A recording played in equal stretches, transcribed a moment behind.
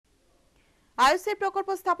IOC প্রকল্প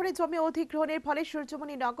স্থাপনের জমি অধিগ্রহণের ফলে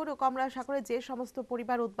সূর্যমণি নগর ও কমলাসাগরে যে সমস্ত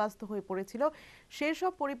পরিবার উদ্বাস্ত হয়ে পড়েছিল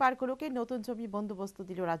সেসব পরিবারগুলোকে নতুন জমি বন্দোবস্ত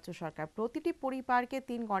দিল রাজ্য সরকার। প্রতিটি পরিবারকে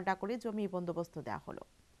 ৩ ঘন্টা করে জমি বন্দোবস্ত দেওয়া হলো।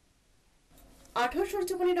 18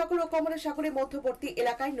 সূর্যমণি নগর ও কমলাসাগরের মধ্যবর্তী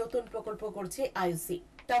এলাকায় নতুন প্রকল্প করছে আইওসি।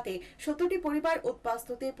 তাতে 70টি পরিবার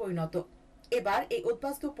উদ্বাস্তুতে পরিণত। এবার এই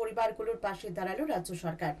উদ্বাস্তু পরিবারগুলোর পাশে দাঁড়ালো রাজ্য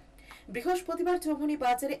সরকার। বৃহস্পতিবার চৌমুহনী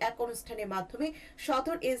বাজারে এক অনুষ্ঠানের মাধ্যমে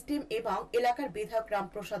সদর এসডিএম এবং এলাকার বিধায়ক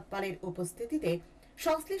রামপ্রসাদ পালের উপস্থিতিতে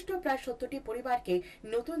সংশ্লিষ্ট প্রায় 70টি পরিবারকে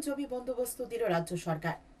নতুন জমি বন্দোবস্ত দিল রাজ্য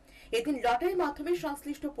সরকার। এদিন লটারির মাধ্যমে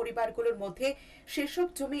সংশ্লিষ্ট পরিবারগুলোর মধ্যে সেসব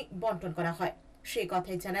জমি বন্টন করা হয়। সে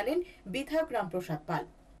কথাই জানালেন বিধায়ক রামপ্রসাদ পাল।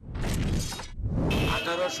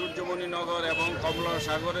 18 সূর্যমণি নগর এবং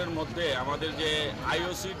কমলাসাগরের মধ্যে আমাদের যে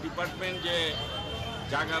আইওসি ডিপার্টমেন্ট যে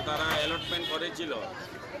জায়গা তারা অ্যালটমেন্ট করেছিল,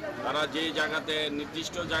 তারা যে জায়গাতে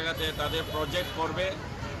নির্দিষ্ট জায়গাতে তাদের প্রজেক্ট করবে,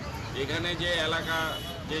 এখানে যে এলাকা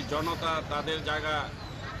যে জনতা তাদের জায়গা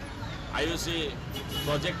আইওসি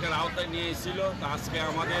প্রজেক্টের আওতায় নিয়ে এসেছিল। আজকে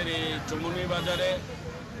আমাদের এই চৌমুহনী বাজারে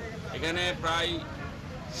এখানে প্রায়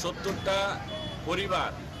 70টা পরিবার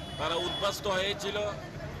তারা উদ্বাস্ত হয়েছিল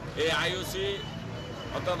এই আইওসি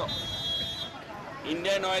অর্থাৎ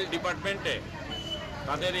ইন্ডিয়ান অয়েল ডিপার্টমেন্টে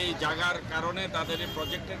তাদের এই জায়গার কারণে, তাদের এই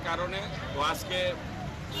প্রজেক্টের কারণে। তো আজকে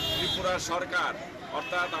ত্রিপুরা সরকার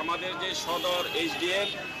অর্থাৎ আমাদের যে সদর এসডিএম,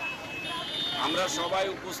 আমরা সবাই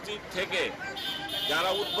উপস্থিত থেকে যারা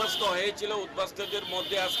উদ্বাস্ত হয়েছিল উদ্বাস্তুদের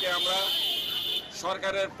মধ্যে আজকে আমরা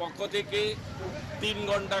সরকারের পক্ষ থেকে 3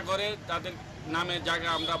 ঘন্টা করে তাদের নামে জায়গা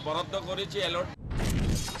আমরা বরাদ্দ করেছি।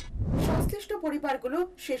 সংশ্লিষ্ট পরিবারগুলো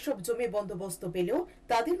সেসব জমি বন্দোবস্ত পেলেও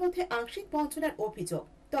তাদের মধ্যে আংশিক বঞ্চনার অভিযোগ।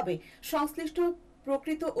 তবে সংশ্লিষ্ট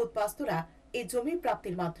প্রকৃত উদ্বাস্তুরা এই জমি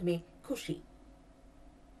প্রাপ্তির মাধ্যমে খুশি।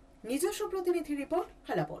 নিজস্ব প্রতিনিধি রিপোর্ট,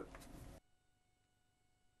 হালাবল।